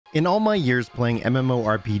In all my years playing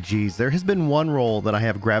MMORPGs, there has been one role that I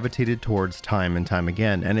have gravitated towards time and time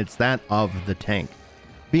again, and it's that of the tank.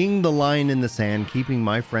 Being the line in the sand, keeping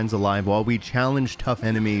my friends alive while we challenge tough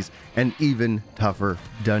enemies and even tougher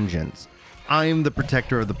dungeons. I am the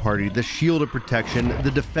protector of the party, the shield of protection,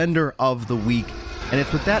 the defender of the weak, and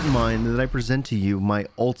it's with that in mind that I present to you my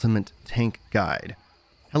ultimate tank guide.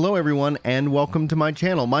 Hello everyone and welcome to my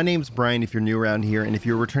channel. My name's Brian if you're new around here, and if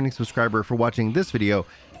you're a returning subscriber for watching this video,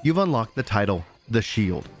 you've unlocked the title, The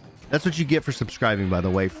Shield. That's what you get for subscribing, by the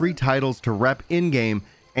way. Free titles to rep in-game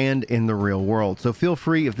and in the real world. So feel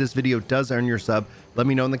free, if this video does earn your sub, let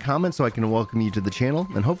me know in the comments so I can welcome you to the channel,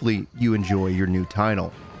 and hopefully you enjoy your new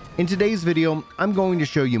title. In today's video, I'm going to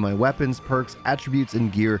show you my weapons, perks, attributes,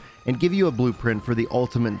 and gear, and give you a blueprint for the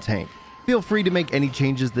ultimate tank. Feel free to make any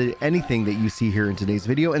changes to anything that you see here in today's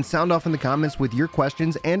video, and sound off in the comments with your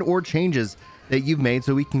questions and or changes that you've made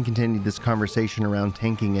so we can continue this conversation around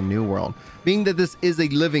tanking in New World. Being that this is a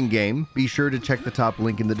living game, be sure to check the top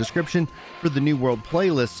link in the description for the New World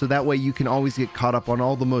playlist, so that way you can always get caught up on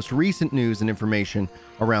all the most recent news and information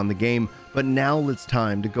around the game. But now it's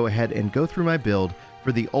time to go ahead and go through my build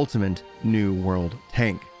for the ultimate New World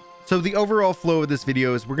tank. So the overall flow of this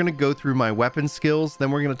video is we're going to go through my weapon skills, then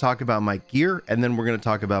we're going to talk about my gear, and then we're going to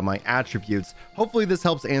talk about my attributes. Hopefully this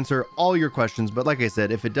helps answer all your questions, but like I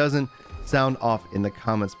said, if it doesn't, sound off in the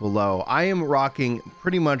comments below. I am rocking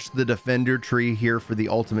pretty much the defender tree here for the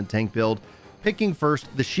ultimate tank build. Picking first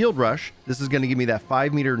the shield rush. This is going to give me that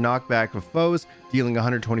 5-meter knockback of foes, dealing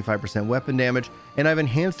 125% weapon damage, and I've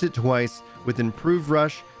enhanced it twice with improved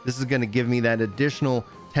rush. This is going to give me that additional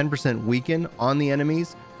 10% weaken on the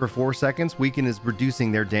enemies for 4 seconds. Weaken is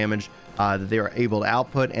reducing their damage that they are able to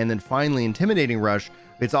output. And then finally, intimidating rush,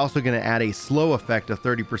 it's also going to add a slow effect of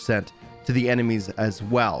 30% to the enemies as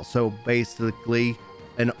well. So basically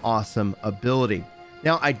an awesome ability.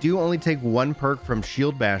 Now I do only take one perk from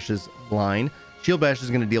Shield Bash's line. Shield Bash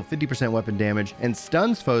is going to deal 50% weapon damage and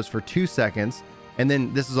stuns foes for 2 seconds. And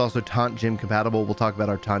then this is also taunt gym compatible. We'll talk about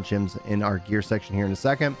our taunt gyms in our gear section here in a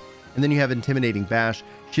second. And then you have Intimidating Bash.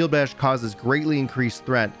 Shield Bash causes greatly increased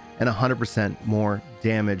threat and 100% more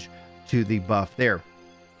damage to the buff there.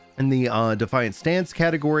 In the Defiant Stance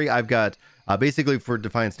category, I've got basically for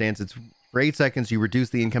Defiant Stance, it's for 8 seconds, you reduce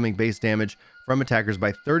the incoming base damage from attackers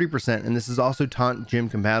by 30%. And this is also taunt gym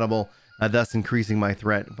compatible, thus increasing my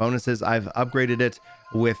threat bonuses. I've upgraded it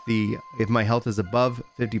with the, if my health is above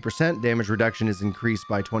 50%, damage reduction is increased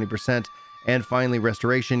by 20%. And finally,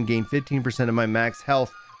 Restoration, gain 15% of my max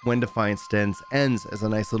health when Defiant Stance ends, as a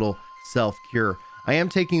nice little self-cure. I am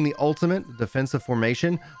taking the ultimate defensive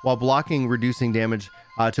formation while blocking, reducing damage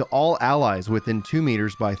to all allies within 2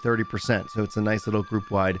 meters by 30%. So it's a nice little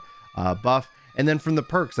group-wide buff. And then from the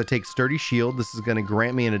perks, I take Sturdy Shield. This is going to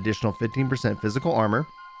grant me an additional 15% physical armor.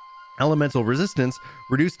 Elemental Resistance,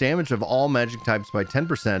 reduce damage of all magic types by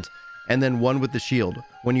 10%. And then one with the shield.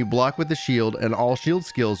 When you block with the shield and all shield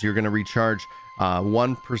skills, you're going to recharge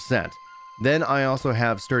 1%. Then I also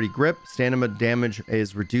have Sturdy Grip. Stamina damage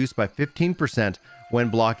is reduced by 15% when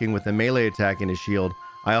blocking with a melee attack in a shield.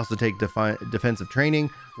 I also take Defensive Training.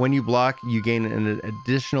 When you block, you gain an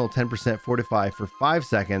additional 10% Fortify for 5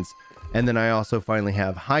 seconds. And then I also finally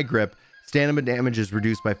have High Grip. Stamina damage is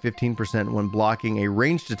reduced by 15% when blocking a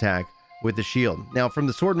ranged attack with the shield. Now from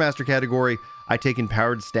the Swordmaster category, I take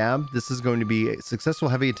Empowered Stab. This is going to be a successful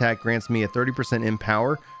heavy attack, grants me a 30%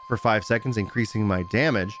 empower for 5 seconds, increasing my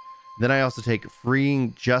damage. Then I also take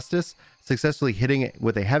Freeing Justice. Successfully hitting it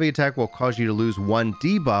with a heavy attack will cause you to lose 1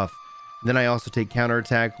 debuff. Then I also take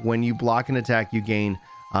Counterattack. When you block an attack, you gain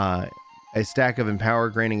a stack of Empower,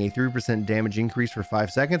 granting a 3% damage increase for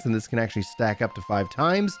 5 seconds, and this can actually stack up to 5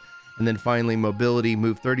 times. And then finally, Mobility,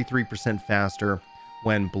 move 33% faster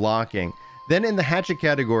when blocking. Then in the Hatchet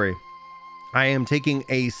category, I am taking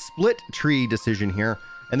a split tree decision here,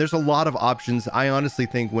 and there's a lot of options. I honestly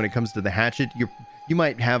think when it comes to the Hatchet, you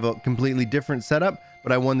might have a completely different setup,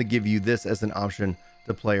 but I wanted to give you this as an option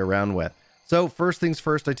to play around with. So first things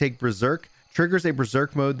first, I take Berserk. Triggers a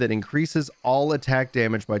Berserk mode that increases all attack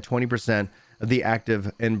damage by 20% of the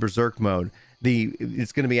active in Berserk mode.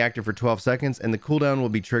 It's going to be active for 12 seconds, and the cooldown will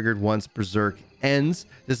be triggered once Berserk ends.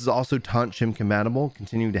 This is also taunt gym compatible,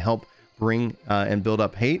 continuing to help bring and build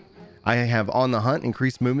up hate. I have On the Hunt,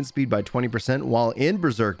 increased movement speed by 20% while in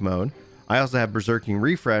Berserk mode. I also have Berserking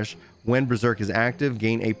Refresh. When Berserk is active,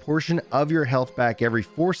 gain a portion of your health back every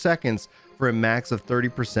 4 seconds for a max of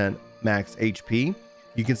 30% max HP.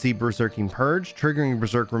 You can see Berserking Purge. Triggering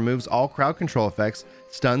Berserk removes all crowd control effects,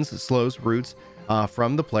 stuns, slows, roots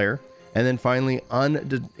from the player. And then finally,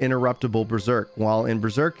 Uninterruptible Berserk. While in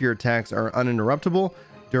Berserk, your attacks are uninterruptible,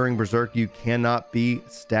 during Berserk, you cannot be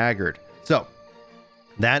staggered. So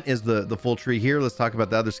that is the full tree here. Let's talk about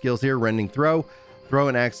the other skills here. Rending Throw. Throw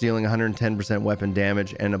an axe dealing 110% weapon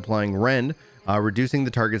damage and applying rend, reducing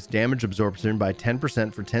the target's damage absorption by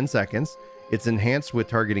 10% for 10 seconds. It's enhanced with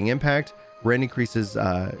targeting impact. Rend increased to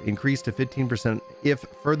 15% if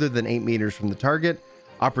further than 8 meters from the target.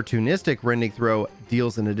 Opportunistic Rending Throw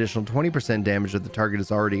deals an additional 20% damage if the target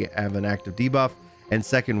is already have an active debuff. And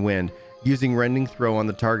Second Wind, using Rending Throw on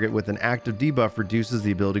the target with an active debuff reduces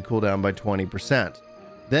the ability cooldown by 20%.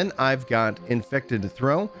 Then I've got Infected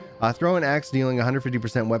Throw. Throw an axe dealing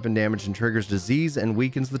 150% weapon damage and triggers disease and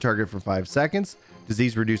weakens the target for 5 seconds.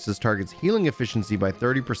 Disease reduces target's healing efficiency by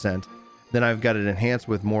 30%. Then I've got it enhanced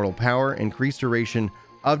with Mortal Power, increased duration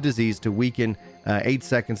of disease to weaken 8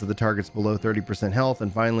 seconds of the target's below 30% health.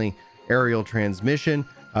 And finally, Aerial Transmission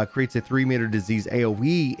creates a 3-meter disease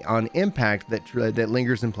AoE on impact that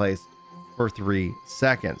lingers in place for 3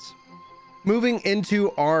 seconds. Moving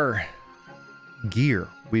into our gear,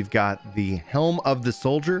 we've got the Helm of the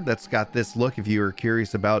Soldier. That's got this look. If you are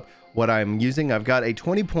curious about what I'm using, I've got a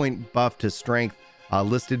 20-point buff to strength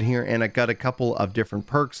listed here, and I got a couple of different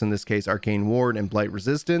perks, in this case Arcane Ward and Blight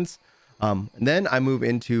Resistance. And then I move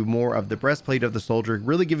into more of the Breastplate of the Soldier,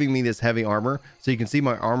 really giving me this heavy armor. So you can see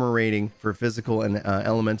my armor rating for physical and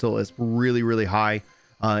elemental is really high,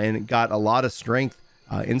 and it got a lot of strength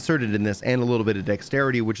inserted in this and a little bit of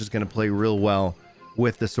dexterity, which is going to play real well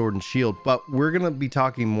with the Sword and Shield. But we're going to be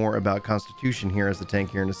talking more about Constitution here as the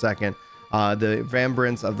tank here in a second. The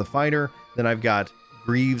Vambrance of the Fighter. Then I've got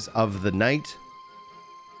Greaves of the Knight,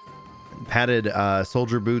 Padded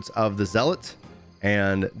Soldier Boots of the Zealot,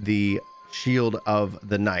 and the Shield of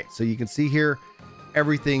the Knight. So you can see here,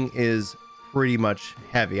 everything is pretty much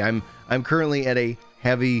heavy. I'm currently at a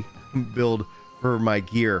heavy build for my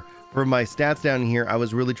gear. For my stats down here, I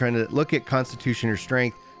was really trying to look at Constitution or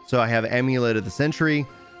Strength. So I have Amulet of the Century,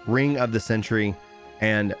 Ring of the Century,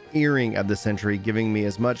 and Earring of the Century, giving me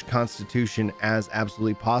as much Constitution as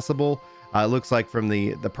absolutely possible. It looks like from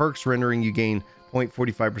the perks rendering, you gain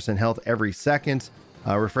 0.45% health every second.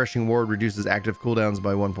 Refreshing Ward reduces active cooldowns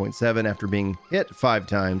by 1.7 after being hit 5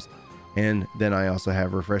 times. And then I also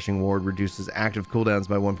have Refreshing Ward reduces active cooldowns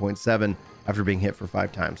by 1.7 after being hit for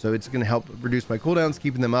 5 times. So it's going to help reduce my cooldowns,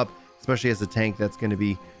 keeping them up, especially as a tank. That's going to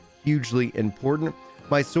be hugely important.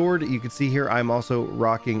 My sword, you can see here, I'm also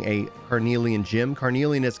rocking a Carnelian Gem.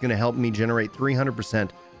 Carnelian is going to help me generate 300%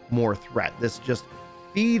 more threat. This just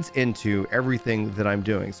feeds into everything that I'm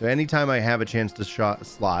doing. So anytime I have a chance to slot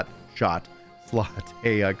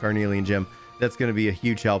a Carnelian Gem, that's going to be a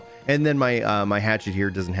huge help. And then my hatchet here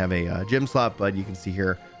doesn't have a gem slot, but you can see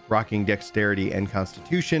here rocking Dexterity and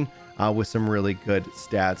Constitution with some really good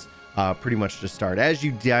stats pretty much to start. As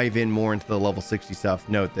you dive in more into the level 60 stuff,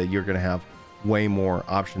 note that you're going to have way more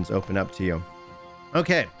options open up to you.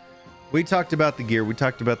 Okay, we talked about the gear, we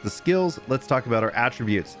talked about the skills. Let's talk about our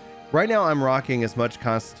attributes. Right now I'm rocking as much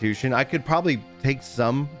Constitution. I could probably take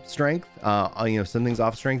some strength, some things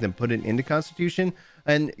off strength and put it into Constitution,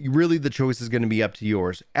 and really the choice is going to be up to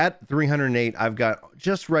yours. At 308, I've got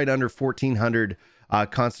just right under 1400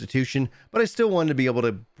 Constitution, but I still wanted to be able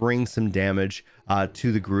to bring some damage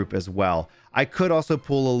to the group as well. I could also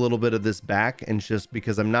pull a little bit of this back, and just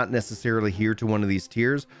because I'm not necessarily here to one of these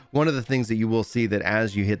tiers, one of the things that you will see that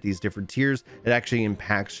as you hit these different tiers, it actually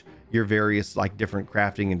impacts your various different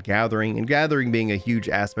crafting and gathering being a huge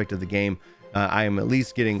aspect of the game. I am at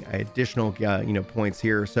least getting additional points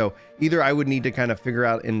here. So either I would need to kind of figure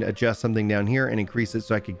out and adjust something down here and increase it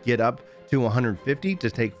so I could get up to 150 to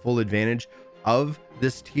take full advantage of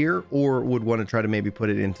this tier, or would want to try to maybe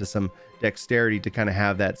put it into some dexterity to kind of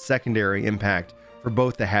have that secondary impact for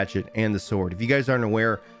both the hatchet and the sword. If you guys aren't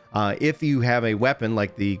aware, if you have a weapon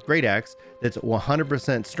like the Great Axe that's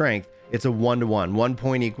 100% strength, it's a 1-to-1. 1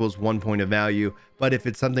 point equals 1 point of value. But if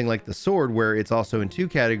it's something like the sword, where it's also in 2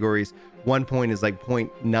 categories, 1 point is like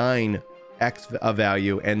 0.9x of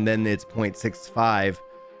value, and then it's 0.65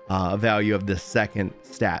 value of the second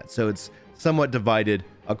stat. So it's somewhat divided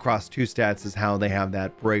across 2 stats is how they have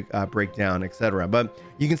that breakdown, etc. But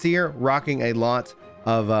you can see here, rocking a lot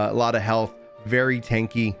of health, very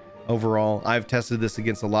tanky overall. I've tested this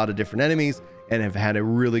against a lot of different enemies and have had a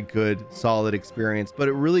really good, solid experience. But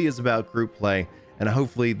it really is about group play, and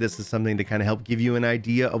hopefully this is something to kind of help give you an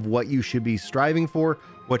idea of what you should be striving for,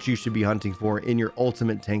 what you should be hunting for in your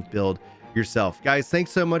ultimate tank build yourself. Guys,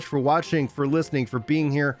 thanks so much for watching, for listening, for being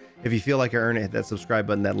here. If you feel like I earned it, hit that subscribe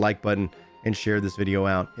button, that like button, and share this video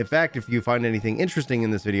out. In fact, if you find anything interesting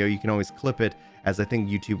in this video, you can always clip it, as I think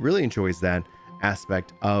YouTube really enjoys that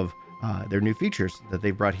aspect of their new features that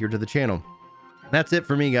they've brought here to the channel. That's it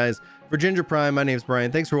for me, guys. For Ginger Prime, my name's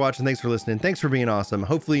Brian. Thanks for watching. Thanks for listening. Thanks for being awesome.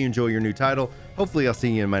 Hopefully you enjoy your new title. Hopefully I'll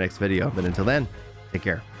see you in my next video. But until then, take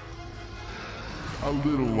care. A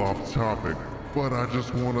little off topic, but I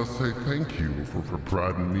just want to say thank you for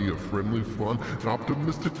providing me a friendly, fun, and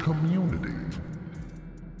optimistic community.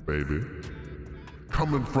 Baby,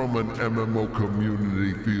 coming from an MMO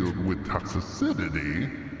community filled with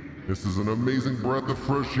toxicity, this is an amazing breath of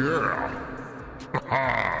fresh air.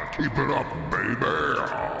 Keep it up,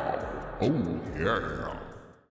 baby. Oh, yeah.